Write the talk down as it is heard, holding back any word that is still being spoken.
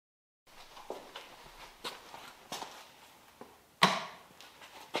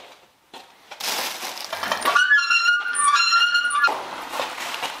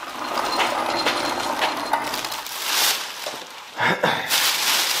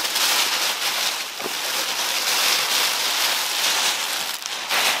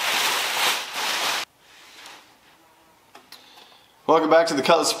Welcome back to the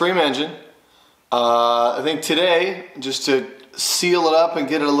Cutlass Supreme engine. I think today, just to seal it up and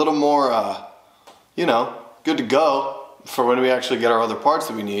get it a little more, you know, good to go for when we actually get our other parts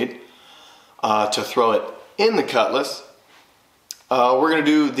that we need to throw it in the Cutlass. We're going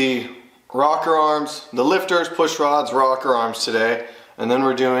to do the rocker arms, the lifters, push rods, rocker arms today, and then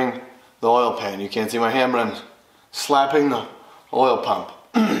we're doing the oil pan. You can't see my hand, but I'm slapping the oil pump.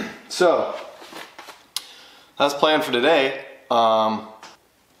 So, that's planned for today. I'm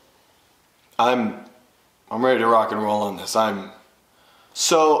ready to rock and roll on this. I'm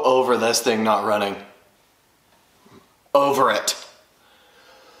so over this thing not running. Over it.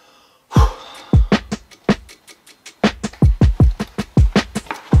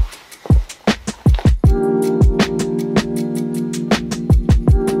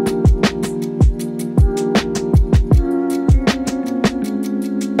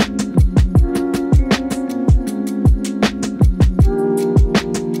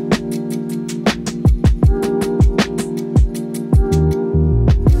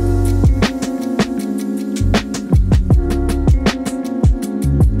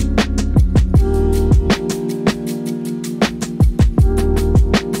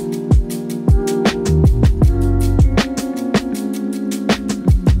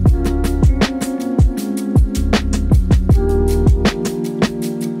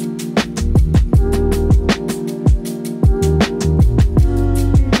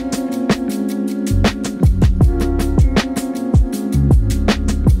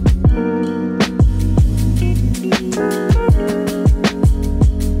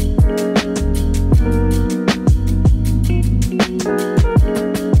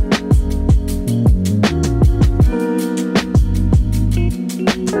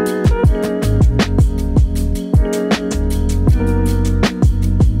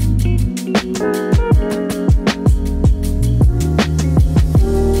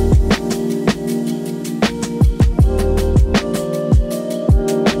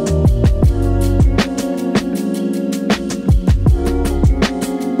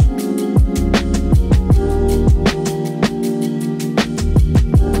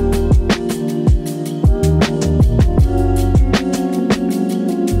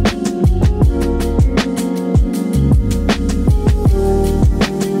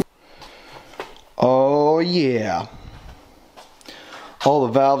 Yeah, all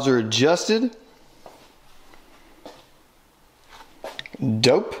the valves are adjusted.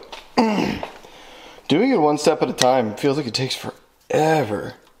 Dope. Doing it one step at a time feels like it takes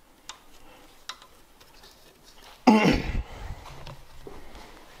forever. You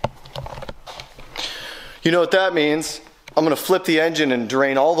know what that means? I'm gonna flip the engine and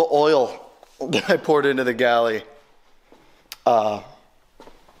drain all the oil that I poured into the galley onto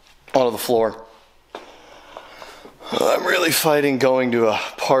the floor. I'm really fighting going to a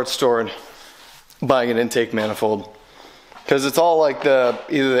parts store and buying an intake manifold, because it's all like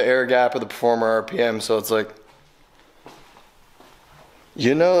either the air gap or the Performer RPM, so it's like,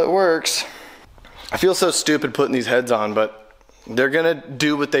 you know, it works. I feel so stupid putting these heads on, but they're gonna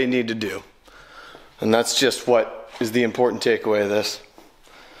do what they need to do, and that's just what is the important takeaway of this.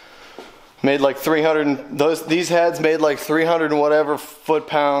 Made like 300, these heads made like 300 and whatever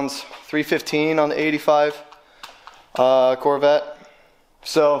foot-pounds, 315 on the 85 Corvette.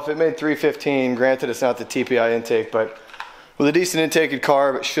 So if it made 315, granted it's not the TPI intake, but with a decent intakeed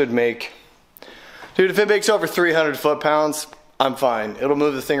carb, it should make, dude, if it makes over 300 foot-pounds, I'm fine. It'll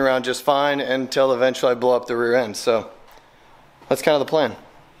move the thing around just fine until eventually I blow up the rear end. So that's kind of the plan.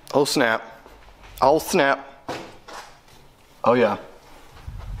 Oh snap. Oh snap. Oh yeah.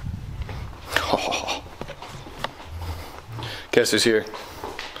 Oh. Guess who's here?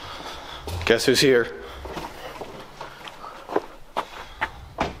 Guess who's here?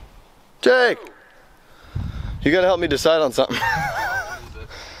 Jake, you gotta help me decide on something.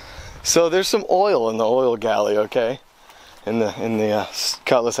 So there's some oil in the oil galley, okay, in the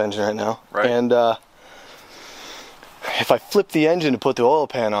Cutlass engine right now. Right. And if I flip the engine to put the oil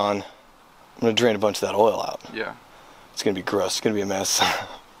pan on, I'm gonna drain a bunch of that oil out. Yeah. It's gonna be gross. It's gonna be a mess.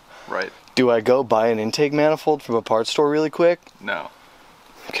 Right. Do I go buy an intake manifold from a parts store really quick? No.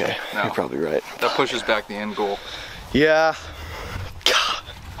 Okay. No. You're probably right. That pushes back the end goal. Yeah.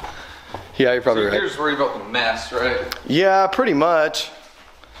 Yeah, you're probably right. You're just worried about the mess, right? Yeah, pretty much.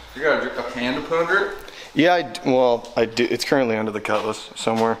 You got a pan to put under it? Yeah, I do. It's currently under the Cutlass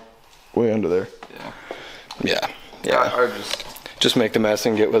somewhere. Way under there. Yeah. Yeah. I just make the mess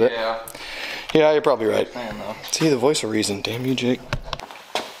and get with it. Yeah. Yeah, you're probably right. I know. See, the voice of reason. Damn you, Jake.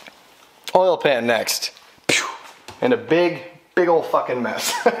 Oil pan next. And a big old fucking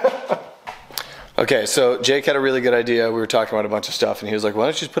mess. Okay, so Jake had a really good idea. We were talking about a bunch of stuff, and he was like, why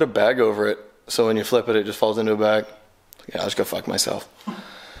don't you just put a bag over it so when you flip it, it just falls into a bag? Yeah, I'll just go fuck myself.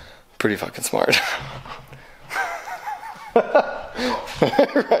 Pretty fucking smart.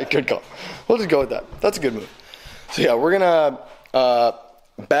 Right, good call. We'll just go with that. That's a good move. So yeah, we're gonna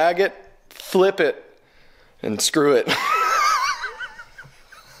bag it, flip it, and screw it.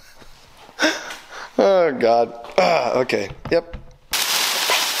 Oh God. Okay. Yep.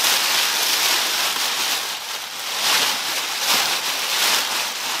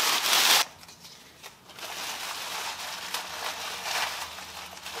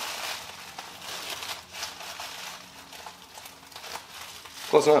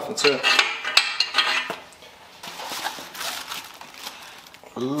 Close enough. That's it.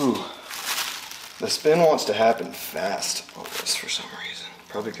 Ooh. The spin wants to happen fast on this for some reason.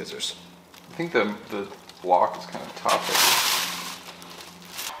 Probably because there's... I think the block is kind of tough.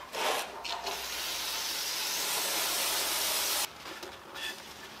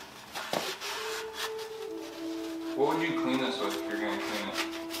 What would you clean this with if you're going to clean it?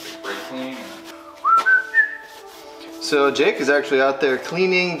 Like brake clean? So Jake is actually out there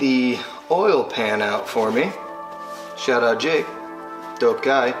cleaning the oil pan out for me. Shout out Jake. Dope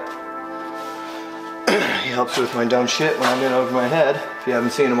guy. He helps with my dumb shit when I'm in over my head, if you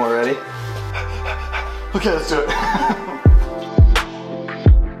haven't seen him already. Okay, let's do it.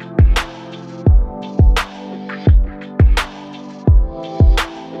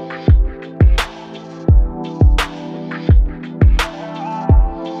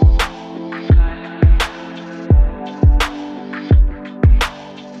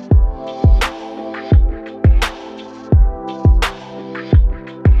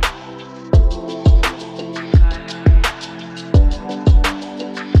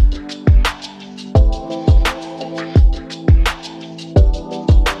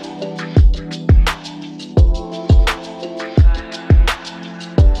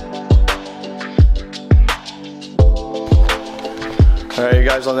 Alright, you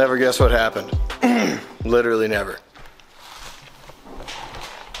guys will never guess what happened. Literally never.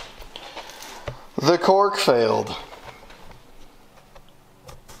 The cork failed.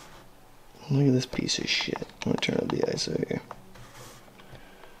 Look at this piece of shit. I'm gonna turn up the ISO here.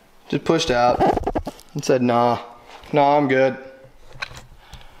 Just pushed out and said, nah, I'm good.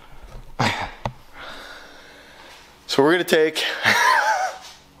 So we're gonna take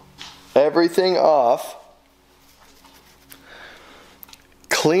everything off,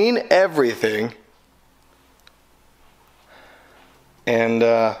 clean everything, and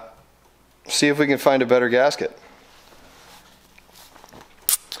see if we can find a better gasket.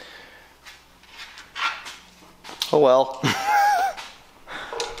 Oh well.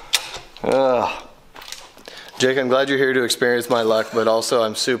 Jake, I'm glad you're here to experience my luck, but also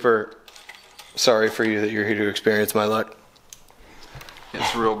I'm super sorry for you that you're here to experience my luck.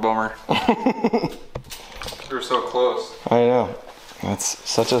 It's a real bummer. We're so close. I know. That's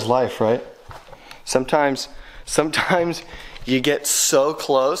such as life, right? Sometimes you get so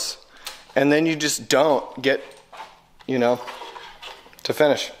close and then you just don't get, you know, to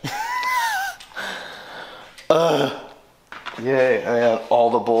finish. Yay, and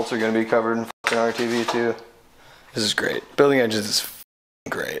all the bolts are going to be covered in fucking RTV too. This is great. Building engines is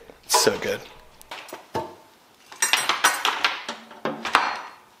great. It's so good.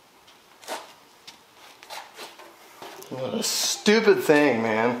 What a stupid thing,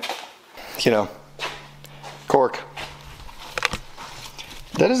 man. You know, cork.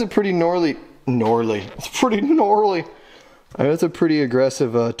 That is a pretty gnarly. It's pretty gnarly. I mean, that's a pretty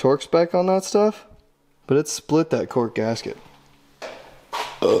aggressive torque spec on that stuff, but it split that cork gasket.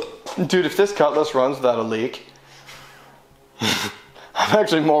 Dude, if this Cutlass runs without a leak, I'm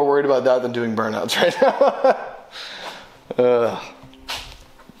actually more worried about that than doing burnouts right now.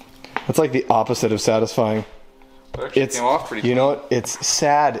 That's like the opposite of satisfying. It came off pretty you know what? It's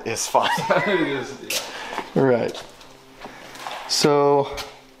sad is fine. It is, yeah. Right. So,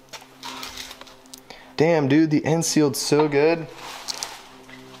 damn, dude, the end sealed so good.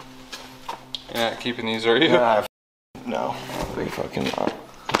 You're not keeping these, are you? Nah, no, big fucking not.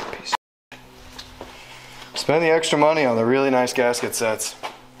 Piece of shit. Spend the extra money on the really nice gasket sets.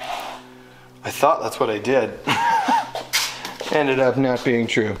 I thought that's what I did. Ended up not being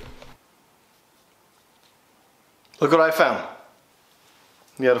true. Look what I found.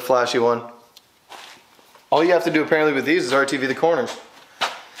 You got a flashy one. All you have to do apparently with these is RTV the corners.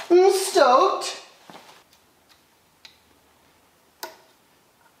 I'm stoked.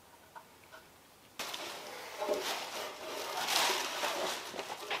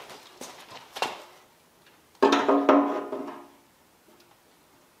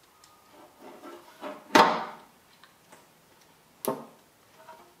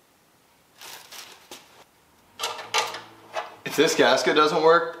 if this gasket doesn't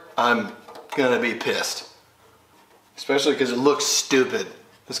work, I'm gonna be pissed. Especially because it looks stupid.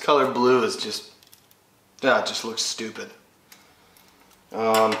 This color blue is just, it just looks stupid.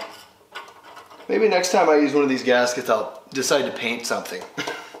 Maybe next time I use one of these gaskets, I'll decide to paint something.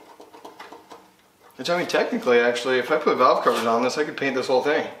 Which, I mean, technically, actually, if I put valve covers on this, I could paint this whole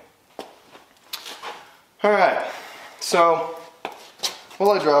thing. Alright, so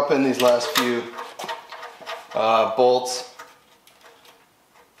while I drop in these last few bolts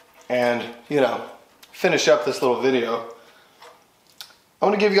and, you know, finish up this little video, I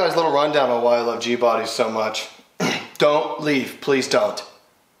want to give you guys a little rundown on why I love G-bodies so much. Don't leave, please don't.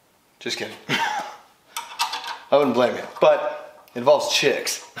 Just kidding. I wouldn't blame you, but it involves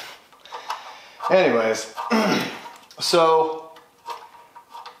chicks. Anyways, so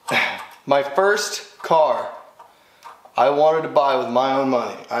my first car I wanted to buy with my own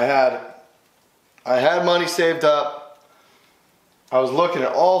money. I had money saved up. I was looking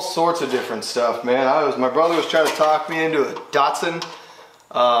at all sorts of different stuff, man. My brother was trying to talk me into a Datsun.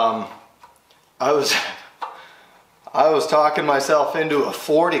 I was talking myself into a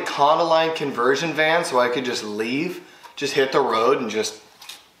Ford Econoline conversion van so I could just leave, just hit the road and just,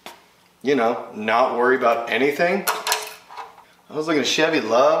 you know, not worry about anything. I was looking at Chevy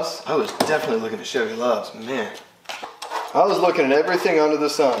Loves. I was definitely looking at Chevy Loves, man. I was looking at everything under the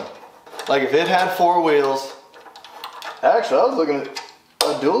sun. Like if it had 4 wheels. Actually, I was looking at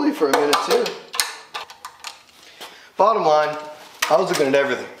a dually for a minute too. Bottom line, I was looking at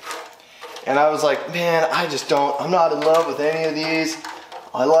everything. And I was like, man, I'm not in love with any of these.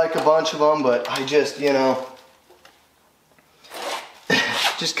 I like a bunch of them, but I just, you know,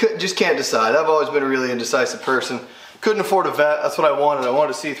 just can't decide. I've always been a really indecisive person. Couldn't afford a Vet. That's what I wanted. I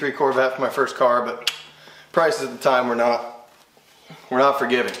wanted a C3 Corvette for my first car, but prices at the time were not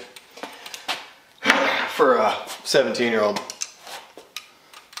forgiving for a 17-year-old.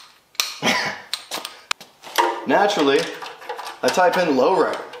 Naturally, I type in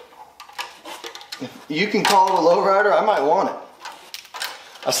lowrider. If you can call it a lowrider, I might want it.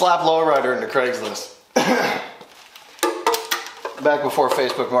 I slapped lowrider into Craigslist. Back before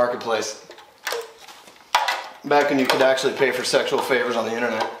Facebook Marketplace. Back when you could actually pay for sexual favors on the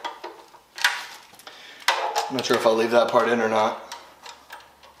internet. I'm not sure if I'll leave that part in or not.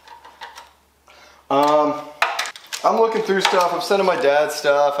 I'm looking through stuff. I'm sending my dad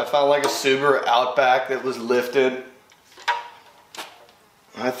stuff. I found like a Subaru Outback that was lifted.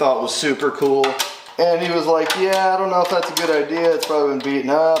 I thought was super cool. And he was like, yeah, I don't know if that's a good idea. It's probably been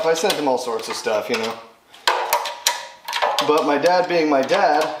beaten up. I sent him all sorts of stuff, you know. But my dad being my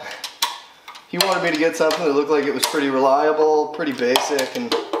dad, he wanted me to get something that looked like it was pretty reliable, pretty basic,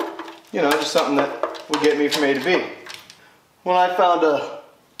 and, you know, just something that would get me from A to B. When I found a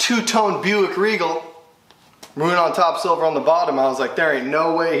 2-tone Buick Regal, maroon on top, silver on the bottom, I was like, there ain't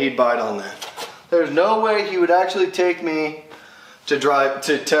no way he'd bite on that. There's no way he would actually take me to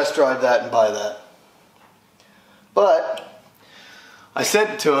test drive that and buy that. But I sent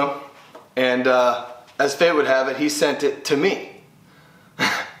it to him, and as fate would have it, he sent it to me.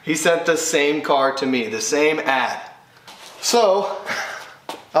 He sent the same car to me, the same ad. So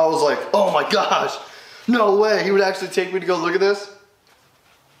I was like, oh my gosh, no way, he would actually take me to go look at this.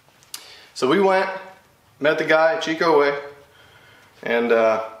 So we went, met the guy at Chico Way, and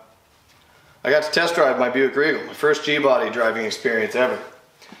I got to test drive my Buick Regal, my first G-body driving experience ever.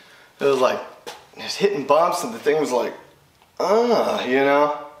 It was like, just hitting bumps, and the thing was like, you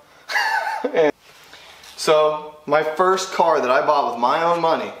know. And so my first car that I bought with my own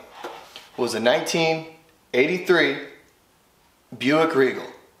money was a 1983 Buick Regal.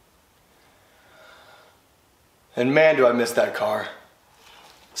 And man, do I miss that car.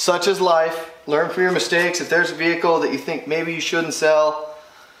 Such is life. Learn from your mistakes. If there's a vehicle that you think maybe you shouldn't sell,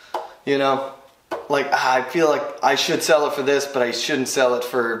 you know, like, I feel like I should sell it for this, but I shouldn't sell it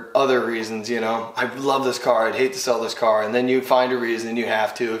for other reasons, you know. I love this car, I'd hate to sell this car, and then you find a reason you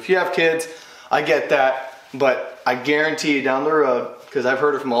have to. If you have kids, I get that, but I guarantee you down the road, because I've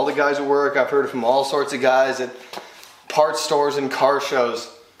heard it from all the guys at work, I've heard it from all sorts of guys at parts stores and car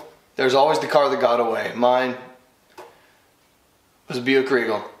shows, there's always the car that got away. Mine was a Buick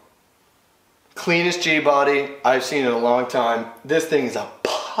Regal. Cleanest G-body I've seen in a long time. This thing is a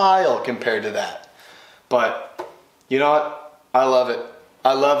pile compared to that. But you know what? I love it.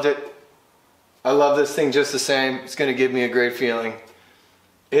 I loved it. I love this thing just the same. It's going to give me a great feeling.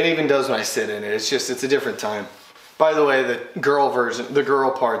 It even does when I sit in it. It's a different time. By the way, the girl version, the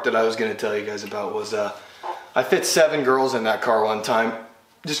girl part that I was going to tell you guys about was I fit 7 girls in that car one time.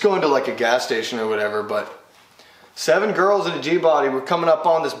 Just going to like a gas station or whatever, but 7 girls in a G-body were coming up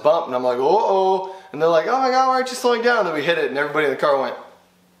on this bump, and I'm like, uh-oh. And they're like, oh my God, why aren't you slowing down? And then we hit it and everybody in the car went,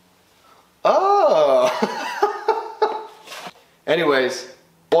 oh. Anyways,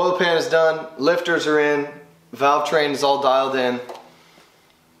 oil pan is done, lifters are in, Valvetrain is all dialed in.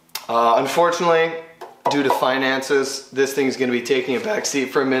 Unfortunately, due to finances, this thing's gonna be taking a back seat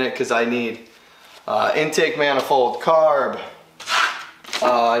for a minute because I need intake manifold, carb.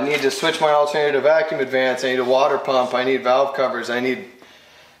 I need to switch my alternator to vacuum advance. I need a water pump. I need valve covers. I need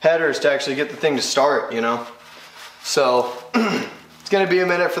headers to actually get the thing to start, you know. So it's gonna be a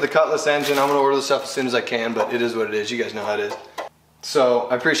minute for the Cutlass engine. I'm gonna order the stuff as soon as I can, but it is what it is. You guys know how it is. So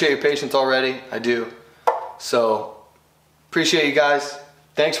I appreciate your patience already. I do. So appreciate you guys.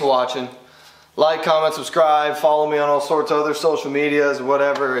 Thanks for watching. Like, comment, subscribe, follow me on all sorts of other social medias,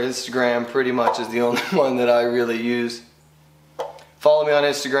 whatever. Instagram pretty much is the only one that I really use. Follow me on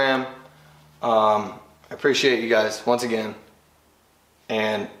Instagram. I appreciate you guys once again.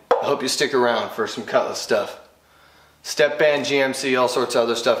 And I hope you stick around for some Cutlass stuff. Step band, GMC, all sorts of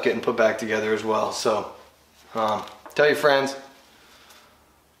other stuff getting put back together as well. So tell your friends.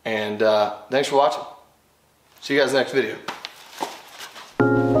 And thanks for watching. See you guys in the next video.